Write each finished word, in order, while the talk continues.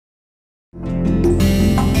Welcome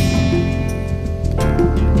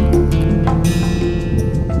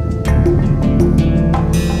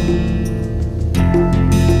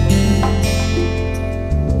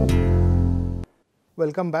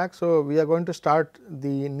back. So, we are going to start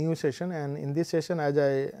the new session, and in this session, as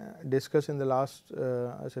I discussed in the last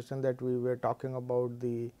session, that we were talking about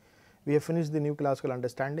we have finished the new classical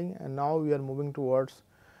understanding, and now we are moving towards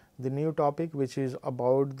the new topic, which is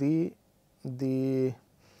about the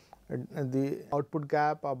output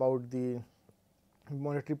gap, about the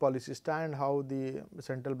monetary policy stand, how the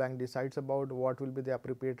central bank decides about what will be the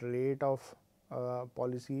appropriate rate of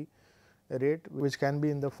policy rate, which can be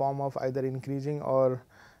in the form of either increasing or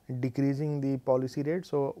decreasing the policy rate.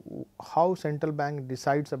 So, how central bank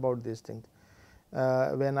decides about these things.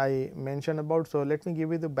 When I mention about, so let me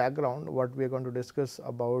give you the background what we are going to discuss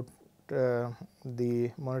about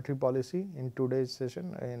the monetary policy in today's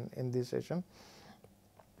session. In this session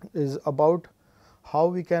is about how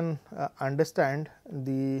we can understand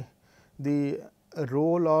the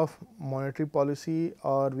role of monetary policy,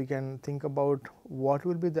 or we can think about what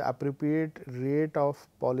will be the appropriate rate of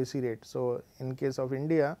policy rate. So, in case of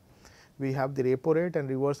India, we have the repo rate and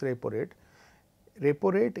reverse repo rate.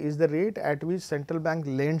 Repo rate is the rate at which central bank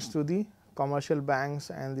lends to the commercial banks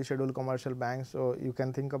and the scheduled commercial banks. So, you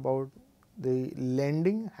can think about the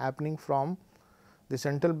lending happening from the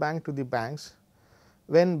central bank to the banks.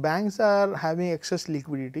 When banks are having excess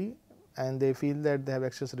liquidity and they feel that they have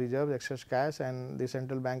excess reserves, excess cash, and the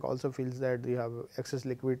central bank also feels that they have excess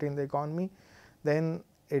liquidity in the economy, then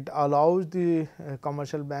it allows the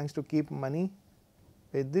commercial banks to keep money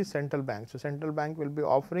with the central bank. So, central bank will be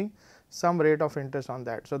offering some rate of interest on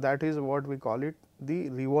that. So, that is what we call it the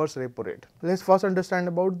reverse repo rate. Let us first understand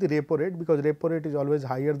about the repo rate, because repo rate is always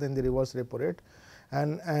higher than the reverse repo rate,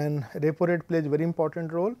 and repo rate plays very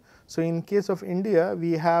important role. So, in case of India,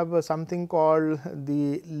 we have something called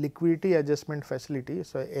the liquidity adjustment facility.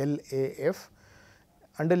 So, LAF.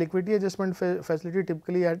 Under liquidity adjustment facility,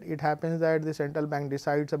 typically it happens that the central bank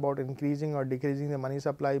decides about increasing or decreasing the money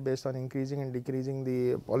supply based on increasing and decreasing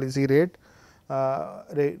the policy rate,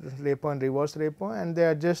 repo and reverse repo, and they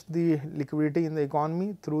adjust the liquidity in the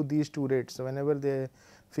economy through these two rates. So, whenever they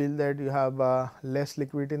feel that you have less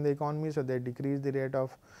liquidity in the economy, so they decrease the rate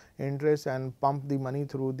of interest and pump the money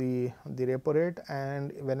through the repo rate,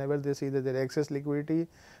 and whenever they see that there is excess liquidity,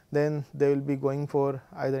 then they will be going for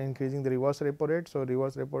either increasing the reverse repo rate. So,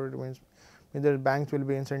 reverse repo rate means either banks will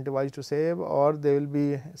be incentivized to save, or they will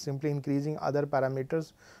be simply increasing other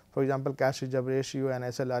parameters, for example, cash reserve ratio and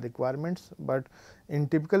SLR requirements. But in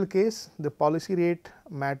typical case, the policy rate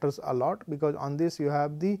matters a lot, because on this you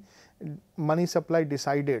have the money supply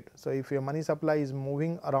decided. So, if your money supply is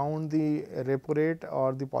moving around the repo rate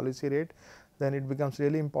or the policy rate, then it becomes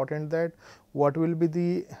really important that what will be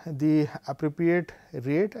the appropriate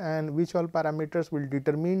rate and which all parameters will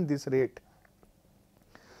determine this rate.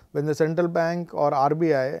 When the central bank or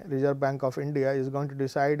RBI, Reserve Bank of India, is going to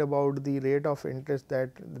decide about the rate of interest,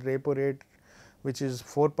 that repo rate, which is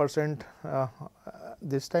 4%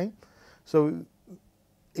 this time. So,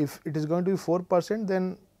 if it is going to be 4%,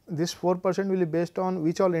 then this 4% will be based on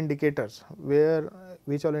which all indicators,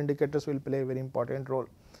 which all indicators will play a very important role.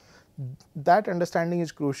 That understanding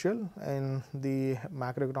is crucial in the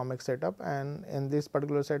macroeconomic setup, and in this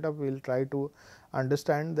particular setup we will try to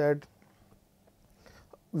understand that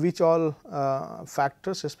which all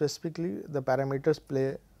factors, specifically the parameters,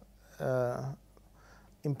 play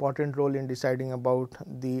important role in deciding about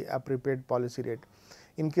the appropriate policy rate.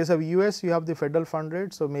 In case of US, you have the federal fund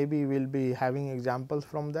rate. So, maybe we will be having examples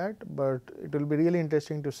from that, but it will be really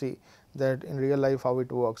interesting to see that in real life how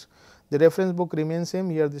it works. The reference book remains same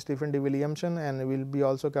here, the Stephen D. Williamson, and we will be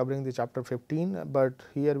also covering the chapter 15, but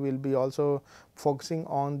here we will be also focusing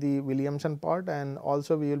on the Williamson part, and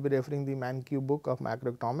also we will be referring the Mankiw book of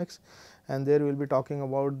macroeconomics, and there we will be talking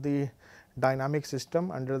about the dynamic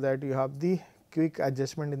system. Under that you have the quick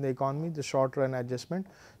adjustment in the economy, the short run adjustment.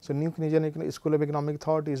 So, New Keynesian School of Economic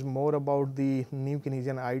Thought is more about the New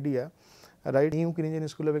Keynesian idea, right. New Keynesian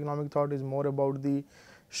School of Economic Thought is more about the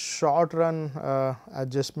short run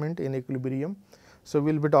adjustment in equilibrium. So,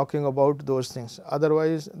 we will be talking about those things.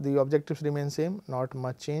 Otherwise, the objectives remain same, not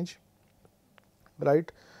much change, right.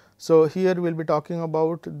 So, here we will be talking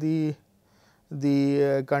about the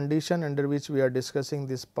condition under which we are discussing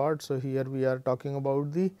this part. So, here we are talking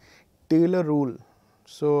about the Taylor rule.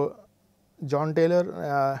 So, John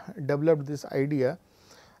Taylor developed this idea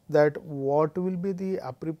that what will be the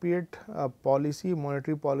appropriate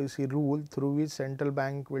monetary policy rule through which central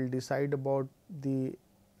bank will decide about the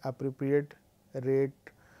appropriate rate,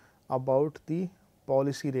 about the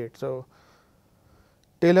policy rate. So,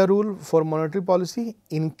 Taylor rule for monetary policy: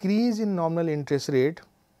 increase in nominal interest rate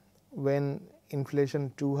when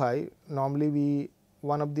inflation too high. Normally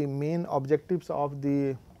one of the main objectives of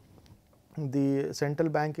the central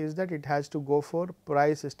bank is that it has to go for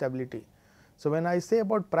price stability. So, when I say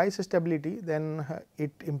about price stability, then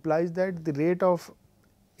it implies that the rate of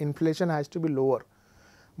inflation has to be lower.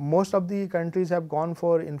 Most of the countries have gone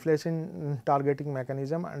for inflation targeting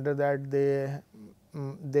mechanism. Under that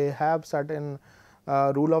they have certain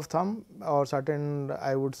rule of thumb or certain,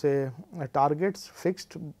 I would say, targets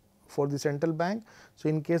fixed for the central bank. So,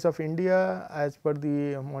 in case of India, as per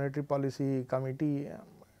the monetary policy committee,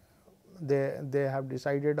 they have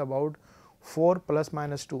decided about 4 plus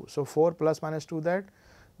minus 2. So, 4 plus minus 2, that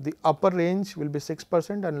the upper range will be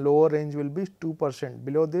 6% and lower range will be 2%.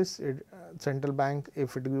 Below this, central bank,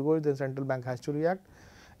 if it goes, then central bank has to react.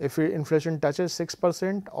 If inflation touches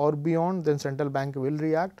 6% or beyond, then central bank will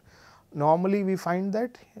react. Normally we find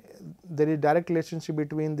that there is direct relationship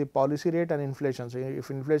between the policy rate and inflation. So, if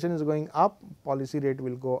inflation is going up, policy rate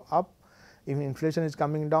will go up. If inflation is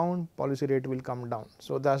coming down, policy rate will come down.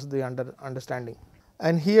 So, that is the understanding.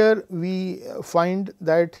 And here we find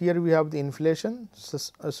that here we have the inflation.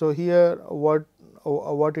 So, here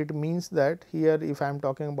what it means, that here if I am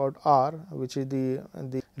talking about R, which is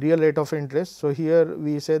the real rate of interest. So, here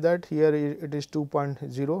we say that here it is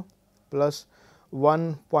 2.0 plus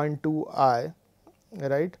 1.2 I,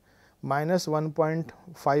 right, minus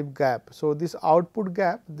 1.5 gap. So, this output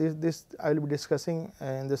gap, this I will be discussing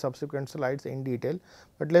in the subsequent slides in detail,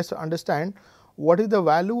 but let us understand what is the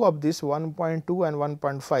value of this 1.2 and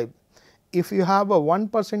 1.5. If you have a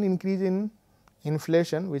 1% increase in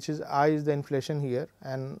inflation, which is I is the inflation here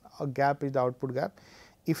and a gap is the output gap.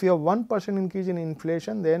 If you have 1% increase in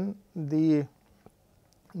inflation, then the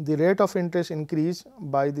rate of interest increase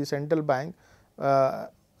by the central bank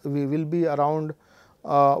we will be around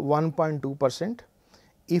 1.2%.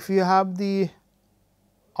 If you have the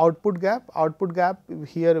output gap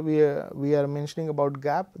here we are mentioning about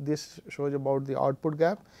gap, this shows about the output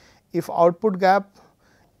gap. If output gap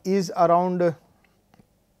is around,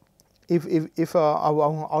 if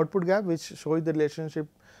output gap, which shows the relationship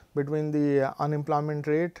between the unemployment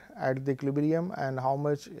rate at the equilibrium and how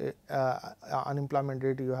much unemployment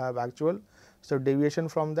rate you have actual. So, deviation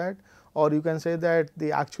from that, or you can say that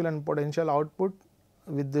the actual and potential output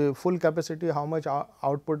with the full capacity, how much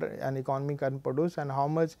output an economy can produce and how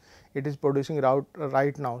much it is producing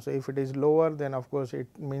right now. So, if it is lower, then of course, it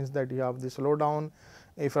means that you have the slowdown.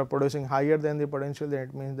 If you are producing higher than the potential, then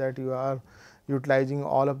it means that you are utilizing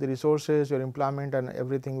all of the resources, your employment and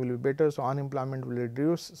everything will be better. So, unemployment will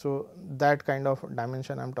reduce. So, that kind of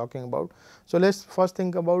dimension I am talking about. So, let us first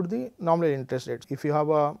think about the nominal interest rates. If you have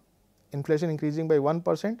a inflation increasing by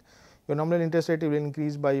 1%, your nominal interest rate will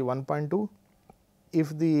increase by 1.2.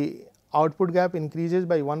 If the output gap increases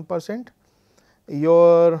by 1%,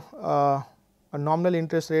 your nominal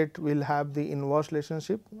interest rate will have the inverse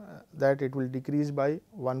relationship, that it will decrease by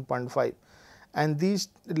 1.5. And these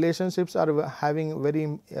relationships are having very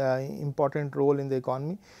important role in the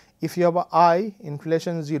economy. If you have a I,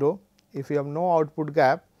 inflation 0, if you have no output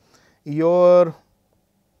gap, your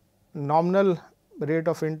nominal rate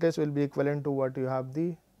of interest will be equivalent to what you have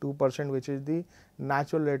the 2%, which is the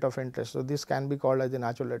natural rate of interest. So, this can be called as the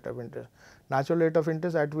natural rate of interest. Natural rate of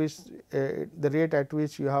interest at which the rate at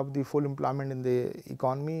which you have the full employment in the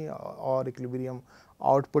economy or equilibrium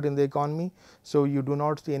output in the economy. So, you do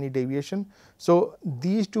not see any deviation. So,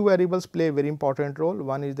 these two variables play a very important role.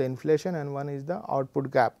 One is the inflation and one is the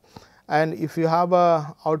output gap. And if you have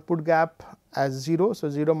a output gap as 0, so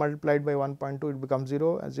 0 multiplied by 1.2 it becomes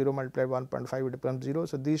 0, and 0 multiplied by 1.5 it becomes 0.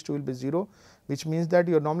 So, these two will be 0, which means that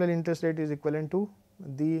your nominal interest rate is equivalent to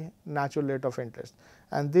the natural rate of interest,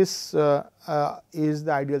 and this is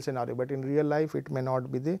the ideal scenario, but in real life it may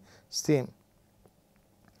not be the same.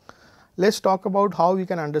 Let us talk about how we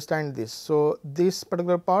can understand this. So, this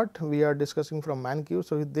particular part we are discussing from Mankiw.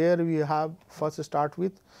 So, there we have first start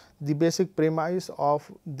with the basic premise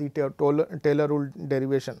of the Taylor rule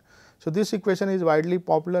derivation. So, this equation is widely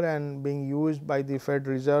popular and being used by the Fed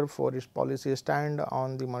Reserve for its policy stand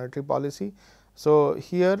on the monetary policy. So,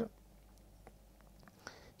 here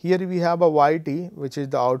we have a YT, which is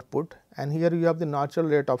the output, and here you have the natural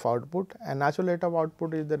rate of output, and natural rate of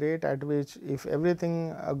output is the rate at which if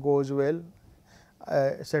everything goes well,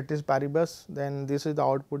 ceteris paribus, then this is the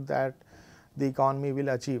output that the economy will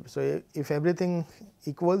achieve. So, if everything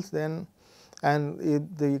equals, then and if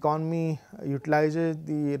the economy utilizes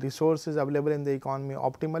the resources available in the economy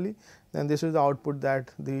optimally, then this is the output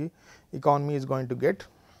that the economy is going to get.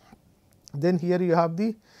 Then here you have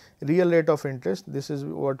the real rate of interest. This is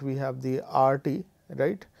what we have the RT,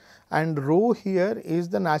 right, and rho here is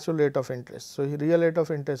the natural rate of interest. So, real rate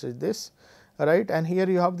of interest is this, right, and here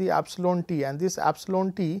you have the epsilon t, and this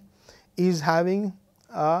epsilon t is having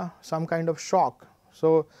some kind of shock.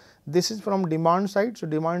 So, this is from demand side. So,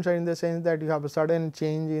 demand side in the sense that you have a sudden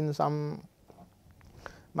change in some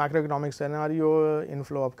macroeconomic scenario,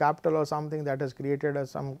 inflow of capital or something that has created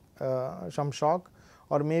some shock,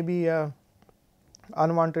 or maybe a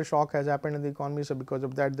unwanted shock has happened in the economy. So, because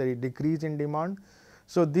of that there is decrease in demand.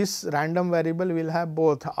 So, this random variable will have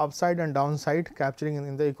both upside and downside capturing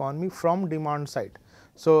in the economy from demand side.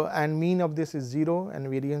 So, and mean of this is 0 and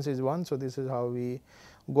variance is 1. So, this is how we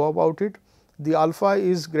go about it. The alpha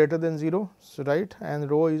is greater than 0, so right,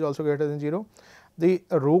 and rho is also greater than 0. The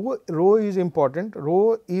rho is important.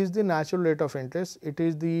 Rho is the natural rate of interest. It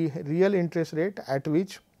is the real interest rate at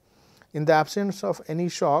which, in the absence of any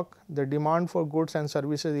shock, the demand for goods and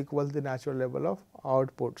services equals the natural level of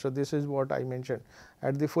output. So, this is what I mentioned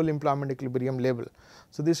at the full employment equilibrium level.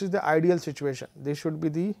 So, this is the ideal situation. This should be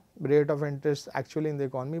the rate of interest actually in the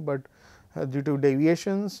economy, but due to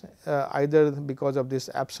deviations either because of this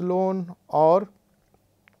epsilon or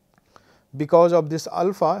because of this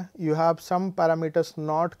alpha, you have some parameters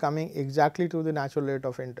not coming exactly to the natural rate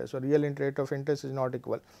of interest. So, real rate of interest is not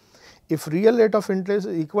equal. If real rate of interest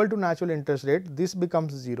is equal to natural interest rate, this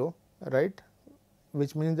becomes 0, right,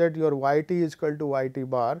 which means that your y t is equal to y t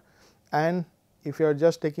bar, and if you are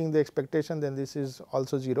just taking the expectation, then this is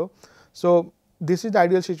also 0. So, this is the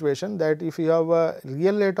ideal situation, that if you have a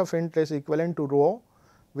real rate of interest equivalent to rho,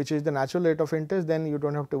 which is the natural rate of interest, then you do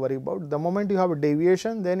not have to worry about. The moment you have a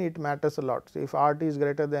deviation, then it matters a lot. So, if r t is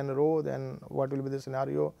greater than rho, then what will be the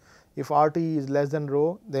scenario? If r t is less than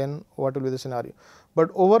rho, then what will be the scenario? But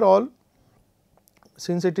overall,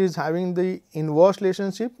 since it is having the inverse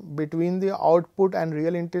relationship between the output and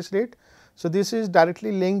real interest rate, so this is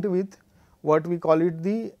directly linked with what we call it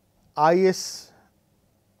the ISLM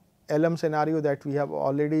scenario that we have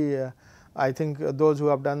already I think those who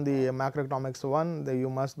have done the macroeconomics 1, you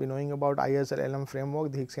must be knowing about ISLM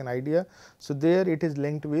framework, the Hicksian idea. So, there it is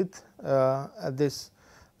linked with this.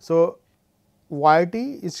 So, y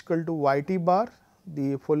t is equal to y t bar,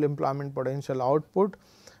 the full employment potential output,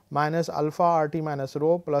 minus alpha r t minus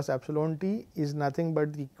rho plus epsilon t is nothing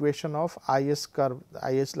but the equation of IS curve,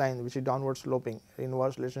 IS line, which is downward sloping,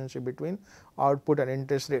 inverse relationship between output and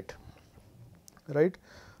interest rate, right.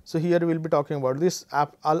 So, here we will be talking about this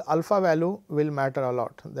alpha value will matter a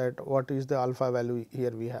lot, that what is the alpha value here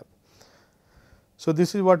we have. So,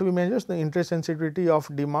 this is what we measure, the interest sensitivity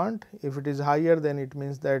of demand. If it is higher, then it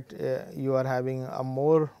means that you are having a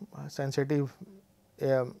more sensitive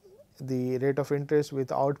the rate of interest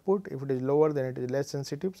with output. If it is lower, then it is less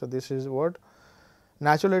sensitive. So, this is what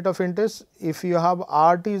natural rate of interest. If you have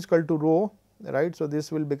r t is equal to rho, right. So,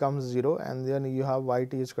 this will become 0, and then you have y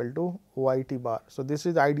t is equal to y t bar. So, this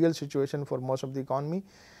is the ideal situation for most of the economy.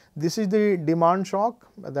 This is the demand shock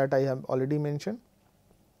that I have already mentioned.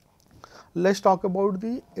 Let us talk about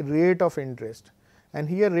the rate of interest, and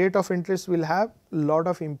here rate of interest will have lot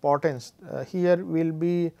of importance. Here will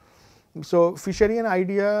be, so Fisherian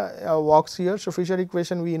idea works here. So, Fisher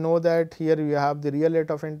equation, we know that here you have the real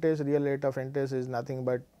rate of interest. Real rate of interest is nothing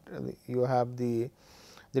but you have the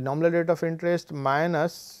nominal rate of interest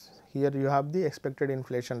minus here you have the expected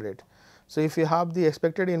inflation rate. So, if you have the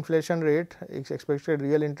expected inflation rate, expected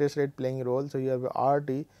real interest rate playing a role. So, you have r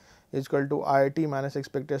t is equal to I t minus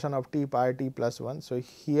expectation of t pi t plus 1. So,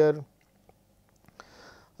 here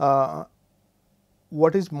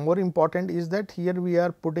what is more important is that here we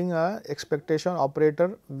are putting a expectation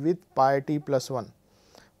operator with pi t plus 1,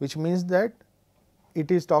 which means that it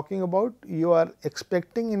is talking about you are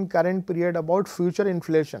expecting in current period about future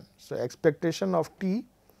inflation. So, expectation of t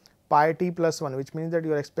pi t plus 1, which means that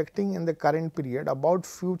you are expecting in the current period about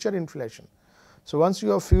future inflation. So, once you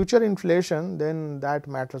have future inflation, then that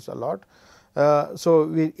matters a lot.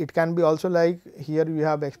 So, it can be also like here we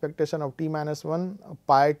have expectation of t minus 1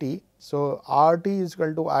 pi t. So, r t is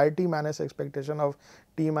equal to I t minus expectation of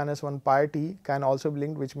t minus 1 pi t can also be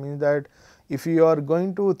linked, which means that if you are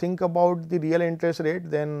going to think about the real interest rate,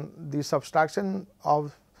 then the subtraction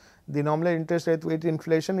of the nominal interest rate with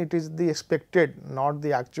inflation, it is the expected, not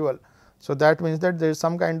the actual. So, that means that there is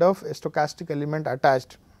some kind of stochastic element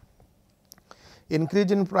attached.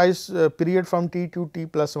 Increase in price period from t to t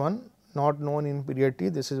plus 1, not known in period t,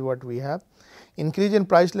 this is what we have. Increase in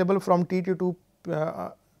price level from t to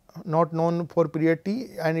 2 not known for period t,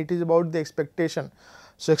 and it is about the expectation.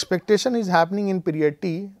 So, expectation is happening in period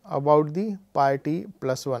t about the pi t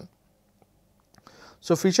plus 1.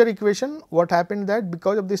 So, Fisher equation, what happened that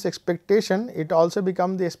because of this expectation, it also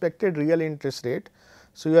becomes the expected real interest rate.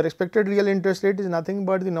 So, your expected real interest rate is nothing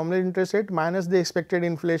but the nominal interest rate minus the expected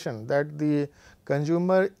inflation that the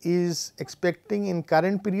consumer is expecting in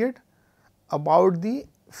current period about the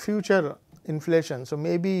future inflation. So,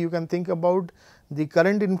 maybe you can think about the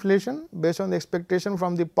current inflation based on the expectation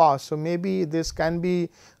from the past. So, maybe this can be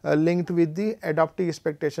linked with the adopting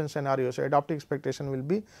expectation scenario. So, adopting expectation will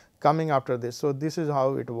be coming after this. So, this is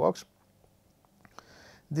how it works.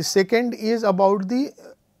 The second is about the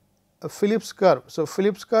Phillips curve. So,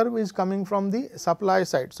 Phillips curve is coming from the supply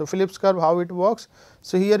side. So, Phillips curve how it works.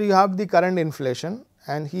 So, here you have the current inflation,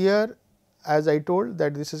 and here as I told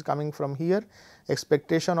that this is coming from here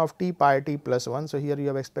expectation of t pi t plus 1. So, here you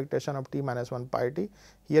have expectation of t minus 1 pi t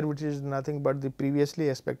here, which is nothing but the previously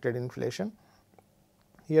expected inflation.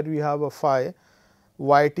 Here we have a phi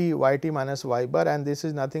y t minus y bar, and this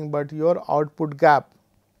is nothing but your output gap.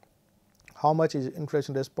 How much is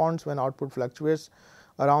inflation response when output fluctuates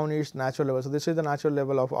around its natural level. So, this is the natural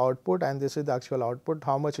level of output, and this is the actual output.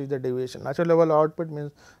 How much is the deviation? Natural level output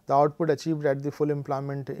means the output achieved at the full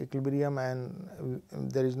employment equilibrium, and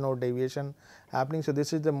there is no deviation happening. So,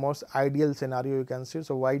 this is the most ideal scenario you can see.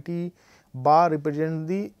 So, y t bar represents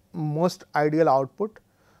the most ideal output,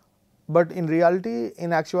 but in reality,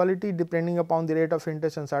 in actuality, depending upon the rate of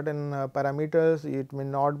interest and certain parameters, it may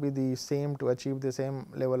not be the same to achieve the same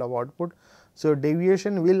level of output. So,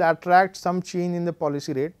 deviation will attract some change in the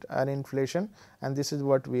policy rate and inflation, and this is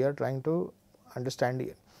what we are trying to understand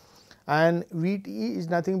here. And V t is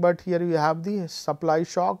nothing but here we have the supply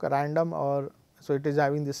shock random, or so it is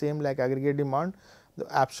having the same like aggregate demand, the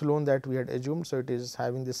epsilon that we had assumed. So, it is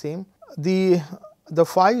having the same. The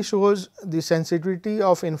phi shows the sensitivity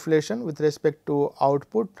of inflation with respect to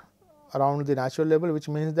output around the natural level, which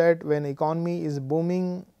means that when economy is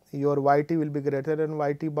booming, your y t will be greater than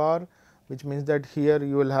y t bar, which means that here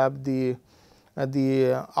you will have the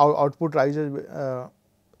output rises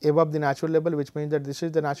above the natural level, which means that this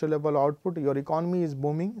is the natural level output. Your economy is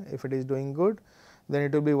booming. If it is doing good, then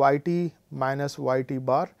it will be y t minus y t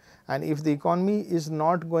bar, and if the economy is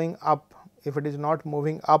not going up, if it is not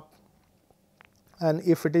moving up, and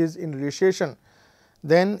if it is in recession,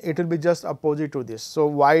 then it will be just opposite to this. So,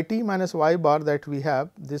 y t minus y bar that we have,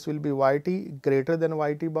 this will be y t greater than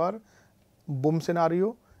y t bar, boom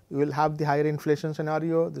scenario. You will have the higher inflation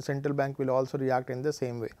scenario, the central bank will also react in the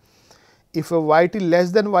same way. If a y t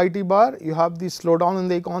less than y t bar, you have the slowdown in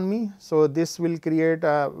the economy. So, this will create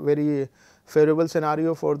a very favorable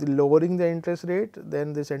scenario for the lowering the interest rate,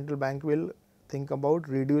 then the central bank will think about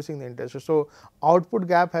reducing the interest rate. So, output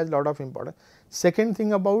gap has lot of importance. Second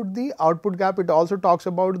thing about the output gap, it also talks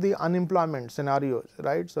about the unemployment scenarios,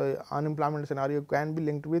 right. So, unemployment scenario can be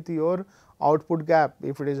linked with your output gap.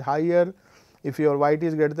 If it is higher, if your y t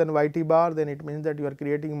is greater than y t bar, then it means that you are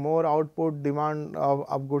creating more output, demand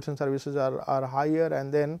of goods and services are higher,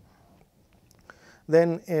 and then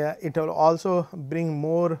it will also bring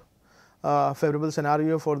more favorable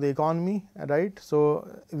scenario for the economy, right. So,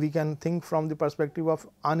 we can think from the perspective of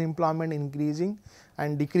unemployment increasing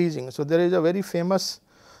and decreasing. So, there is a very famous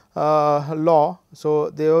law.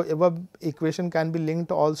 So, the above equation can be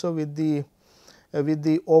linked also with the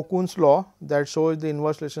Okun's law that shows the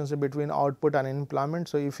inverse relationship between output and unemployment.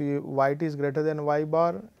 So, if y t is greater than y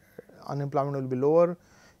bar, unemployment will be lower.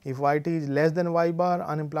 If y t is less than y bar,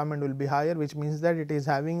 unemployment will be higher, which means that it is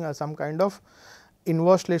having some kind of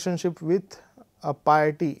inverse relationship with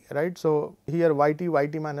pi t, right. So, here y t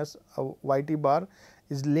minus y t bar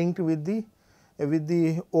is linked with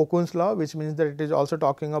the Okun's law, which means that it is also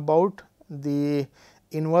talking about the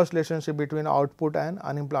inverse relationship between output and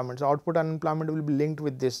unemployment. So, output and unemployment will be linked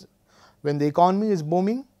with this. When the economy is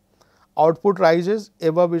booming, output rises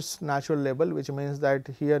above its natural level, which means that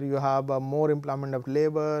here you have more employment of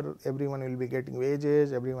labor, everyone will be getting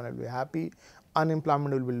wages, everyone will be happy,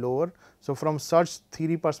 unemployment will be lower. So, from such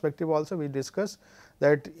theory perspective also we discuss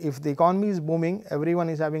that if the economy is booming, everyone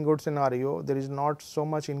is having good scenario, there is not so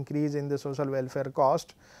much increase in the social welfare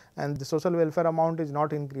cost, and the social welfare amount is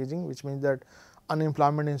not increasing, which means that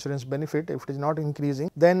unemployment insurance benefit, if it is not increasing,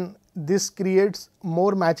 then this creates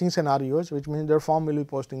more matching scenarios, which means their firm will be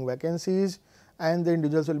posting vacancies and the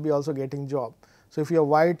individuals will be also getting job. So, if you have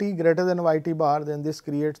y t greater than y t bar, then this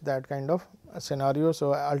creates that kind of scenario.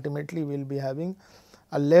 So, ultimately we will be having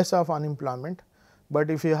a less of unemployment, but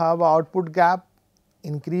if you have a output gap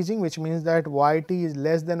increasing, which means that y t is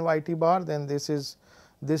less than y t bar, then this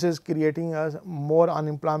is creating a more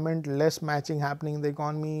unemployment, less matching happening in the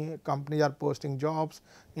economy, companies are posting jobs,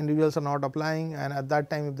 individuals are not applying, and at that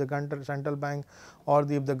time if the central bank or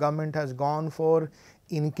if the government has gone for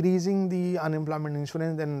increasing the unemployment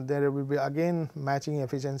insurance, then there will be again matching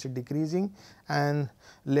efficiency decreasing and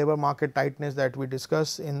labor market tightness that we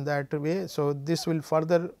discuss in that way. So, this will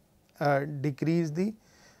further decrease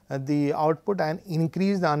the output and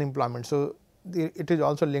increase the unemployment. So, it is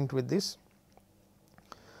also linked with this.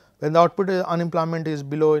 When the output unemployment is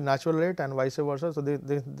below natural rate and vice versa. So,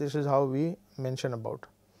 this is how we mention about.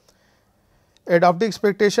 Adaptive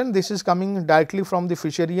expectation, this is coming directly from the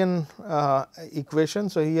Fisherian equation.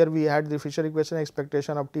 So, here we had the Fisher equation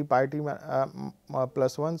expectation of t pi t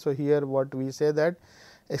plus 1. So, here what we say that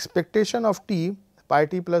expectation of t pi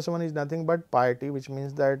t plus 1 is nothing but pi t, which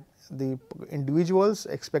means that the individual's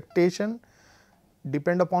expectation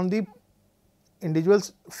depend upon the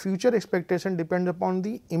individual's future expectation depends upon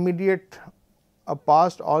the immediate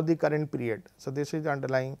past or the current period. So, this is the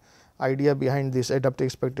underlying idea behind this adaptive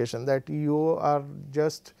expectation, that you are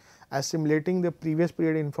just assimilating the previous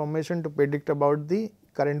period information to predict about the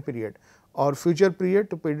current period or future period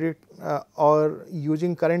to predict or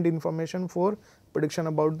using current information for prediction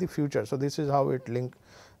about the future. So, this is how it link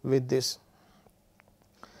with this.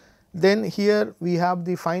 Then here we have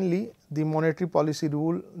the finally the monetary policy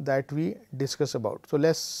rule that we discuss about. So,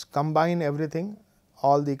 let us combine everything,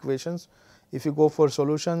 all the equations. If you go for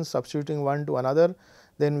solutions substituting one to another,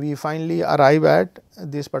 then we finally arrive at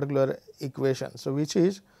this particular equation. So, which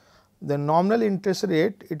is the nominal interest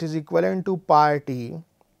rate, it is equivalent to pi t,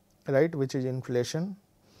 right, which is inflation,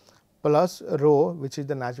 plus rho, which is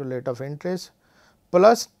the natural rate of interest,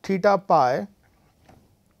 plus theta pi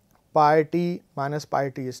t minus pi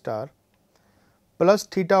t star, plus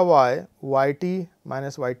theta y t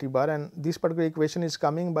minus y t bar, and this particular equation is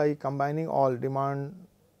coming by combining all demand.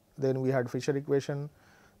 Then we had Fisher equation,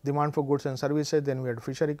 demand for goods and services, then we had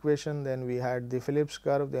Fisher equation, then we had the Phillips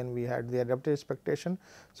curve, then we had the adaptive expectation.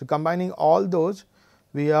 So, combining all those,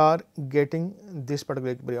 we are getting this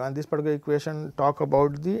particular equilibrium, and this particular equation talk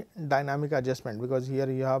about the dynamic adjustment, because here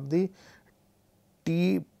you have the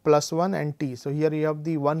t plus 1 and t. So, here you have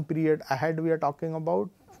the one period ahead we are talking about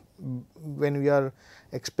when we are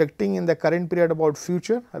expecting in the current period about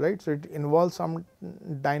future, right. So, it involves some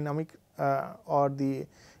dynamic or the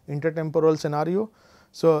intertemporal scenario.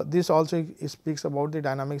 So, this also speaks about the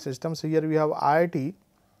dynamic system. So, here we have I t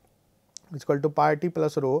is equal to pi t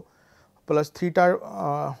plus rho plus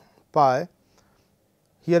theta pi.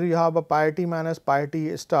 Here you have a pi t minus pi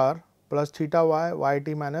t star plus theta y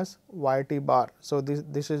t minus y t bar. So,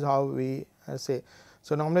 this is how we say.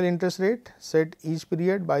 So, nominal interest rate set each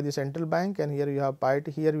period by the central bank, and here you have pi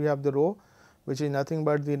t, here we have the rho, which is nothing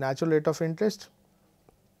but the natural rate of interest.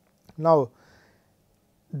 Now,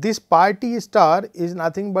 this pi t star is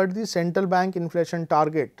nothing but the central bank inflation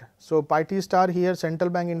target. So, pi t star here central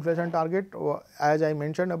bank inflation target, as I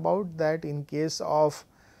mentioned about that in case of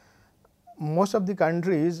most of the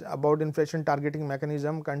countries about inflation targeting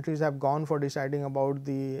mechanism, countries have gone for deciding about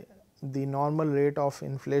the normal rate of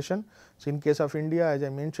inflation. So, in case of India, as I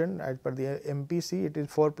mentioned, as per the MPC, it is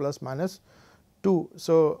 4 plus minus 2.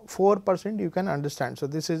 So, 4% you can understand. So,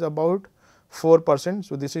 this is about 4%.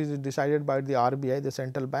 So, this is decided by the RBI, the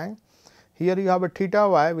central bank. Here you have a theta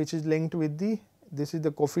y, which is linked with the, this is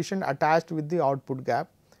the coefficient attached with the output gap.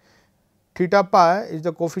 Theta pi is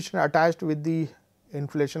the coefficient attached with the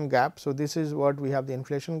inflation gap. So, this is what we have, the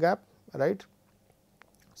inflation gap, right.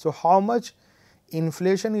 So, how much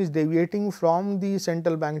inflation is deviating from the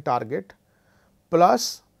central bank target,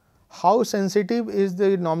 plus how sensitive is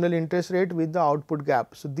the nominal interest rate with the output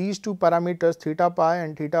gap. So, these two parameters theta pi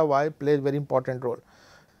and theta y play a very important role.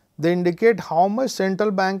 They indicate how much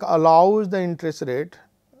central bank allows the interest rate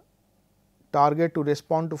target to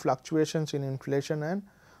respond to fluctuations in inflation and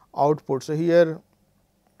output. So, here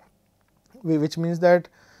which means that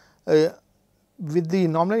with the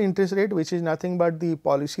nominal interest rate, which is nothing but the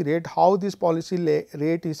policy rate, how this policy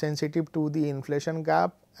rate is sensitive to the inflation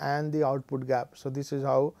gap and the output gap. So, this is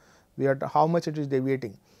how we are how much it is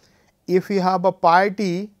deviating. If we have a pi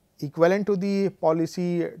t equivalent to the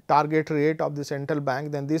policy target rate of the central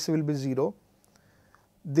bank, then this will be 0,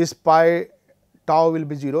 this pi tau will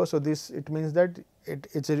be 0. So, this it means that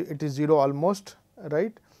it is 0 almost,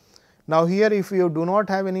 right. Now, here if you do not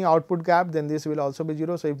have any output gap, then this will also be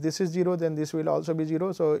 0. So, if this is 0, then this will also be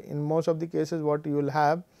 0. So, in most of the cases what you will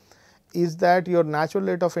have is that your natural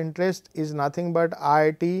rate of interest is nothing but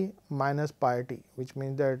I t minus pi t, which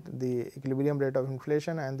means that the equilibrium rate of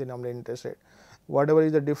inflation and the nominal interest rate, whatever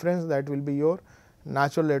is the difference, that will be your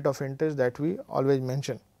natural rate of interest that we always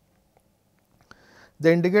mention.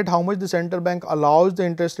 They indicate how much the central bank allows the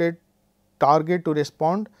interest rate target to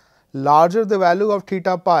respond. Larger the value of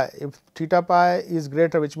theta pi, if theta pi is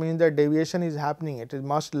greater, which means that deviation is happening, it is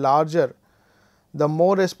much larger, the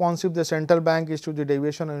more responsive the central bank is to the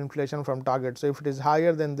deviation of inflation from target. So, if it is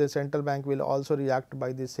higher, then the central bank will also react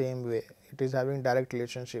by the same way. It is having direct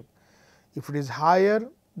relationship. If it is higher,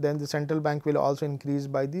 then the central bank will also increase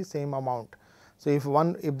by the same amount. So, if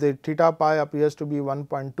the theta pi appears to be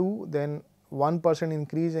 1.2, then 1%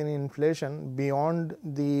 increase in inflation beyond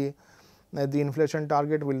the inflation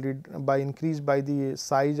target will increase by the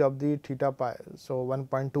size of the theta pi. So,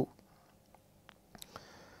 1.2.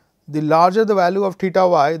 The larger the value of theta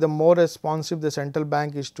y, the more responsive the central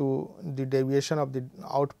bank is to the deviation of the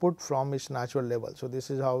output from its natural level. So, this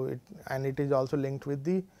is how it, and it is also linked with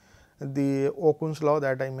the Okun's law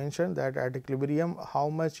that I mentioned, that at equilibrium how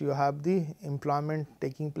much you have the employment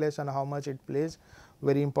taking place and how much it plays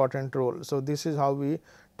very important role. So, this is how we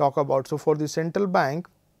talk about. So, for the central bank,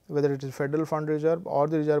 whether it is Federal Fund Reserve or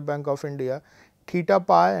the Reserve Bank of India, theta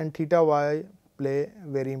pi and theta y play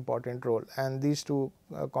very important role, and these two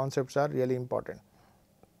concepts are really important.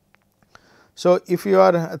 So, if you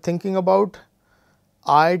are thinking about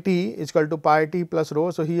I t is equal to pi t plus rho.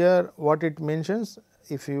 So, here what it mentions,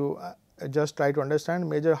 if you just try to understand,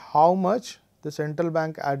 measure how much the central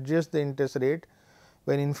bank adjusts the interest rate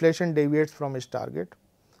when inflation deviates from its target.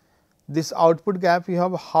 This output gap, you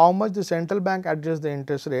have how much the central bank adjusts the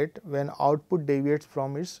interest rate when output deviates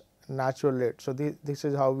from its natural rate. So, this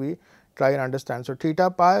is how we try and understand. So, theta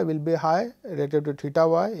pi will be high relative to theta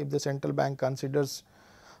y if the central bank considers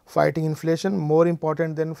fighting inflation more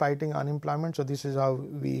important than fighting unemployment. So, this is how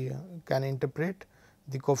we can interpret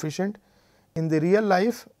the coefficient. In the real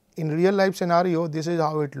life, scenario, this is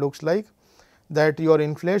how it looks like, that your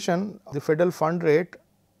inflation, the federal fund rate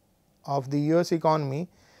of the US economy,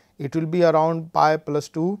 it will be around pi plus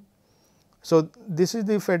 2. So, this is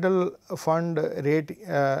the federal fund rate,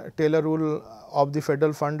 Taylor rule of the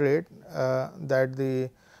federal fund rate that the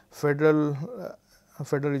Federal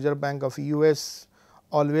Reserve Bank of US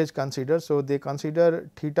always consider. So, they consider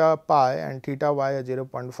theta pi and theta y as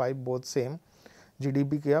 0.5, both same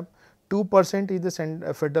GDP gap. 2% is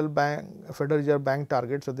the Federal Reserve Bank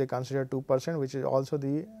target. So, they consider 2%, which is also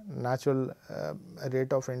the natural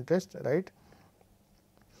rate of interest, right.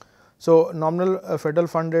 So, nominal federal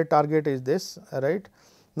fund rate target is this, right.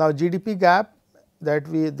 Now, GDP gap that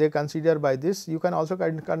they consider by this, you can also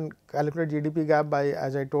calculate GDP gap by,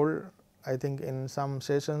 as I told, I think in some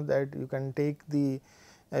sessions, that you can take the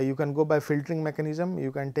you can go by filtering mechanism,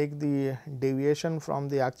 you can take the deviation from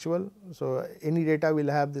the actual. So, any data will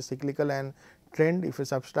have the cyclical and trend. If you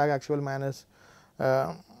subtract actual minus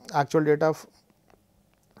actual data,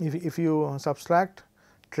 if you subtract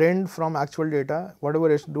trend from actual data, whatever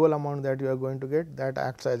residual amount that you are going to get, that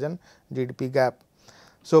acts as an GDP gap.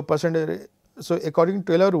 So, percentage. So, according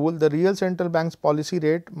to Taylor rule, the real central bank's policy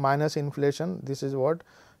rate minus inflation, this is what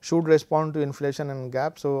should respond to inflation and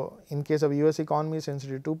gap. So, in case of US economy, since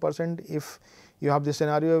it is 2%, if you have the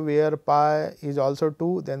scenario where pi is also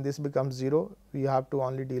 2, then this becomes 0. We have to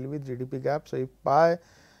only deal with GDP gap. So, if pi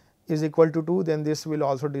is equal to 2, then this will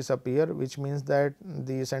also disappear, which means that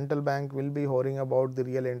the central bank will be hovering about the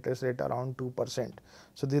real interest rate around 2%.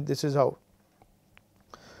 So, this is how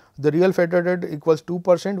the real federal rate equals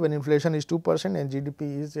 2% when inflation is 2% and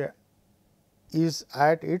GDP is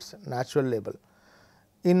at its natural level.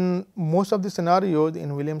 In most of the scenarios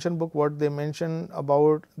in Williamson book, what they mention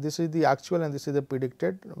about, this is the actual and this is the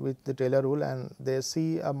predicted with the Taylor rule, and they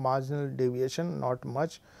see a marginal deviation, not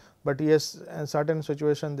much, but yes, in certain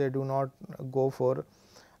situation they do not go for,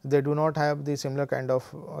 they do not have the similar kind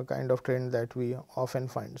of trend that we often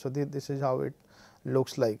find. So, this is how it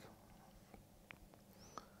looks like.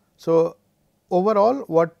 So, overall,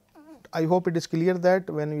 what I hope it is clear that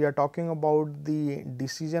when we are talking about the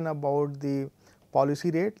decision about the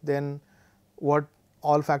policy rate, then what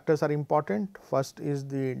all factors are important. First is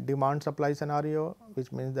the demand supply scenario,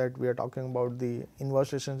 which means that we are talking about the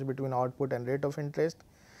inverse relationship between output and rate of interest.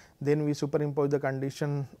 Then we superimpose the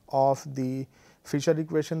condition of the Fisher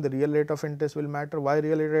equation, the real rate of interest will matter. Why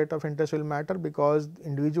real rate of interest will matter? Because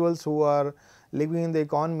individuals who are living in the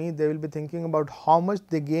economy, they will be thinking about how much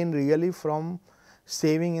they gain really from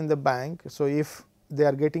saving in the bank. So, if they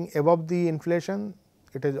are getting above the inflation,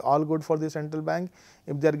 it is all good for the central bank.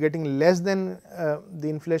 If they are getting less than the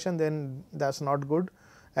inflation, then that is not good,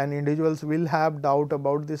 and individuals will have doubt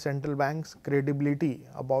about the central bank's credibility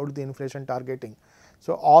about the inflation targeting.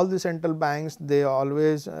 So, all the central banks, they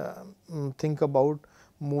always think about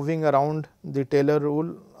moving around the Taylor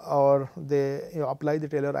rule, or they apply the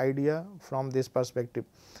Taylor idea from this perspective,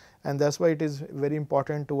 and that is why it is very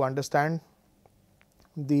important to understand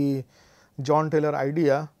the John Taylor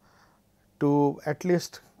idea to at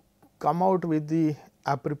least come out with the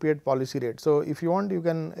appropriate policy rate. So, if you want, you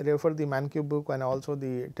can refer the Mankey book and also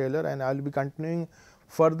the Taylor, and I will be continuing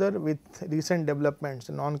further with recent developments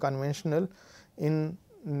non-conventional in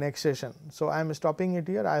next session. So, I am stopping it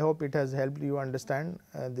here. I hope it has helped you understand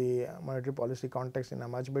the monetary policy context in a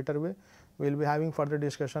much better way. We will be having further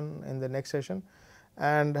discussion in the next session,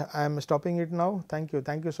 and I am stopping it now. Thank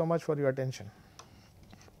you so much for your attention.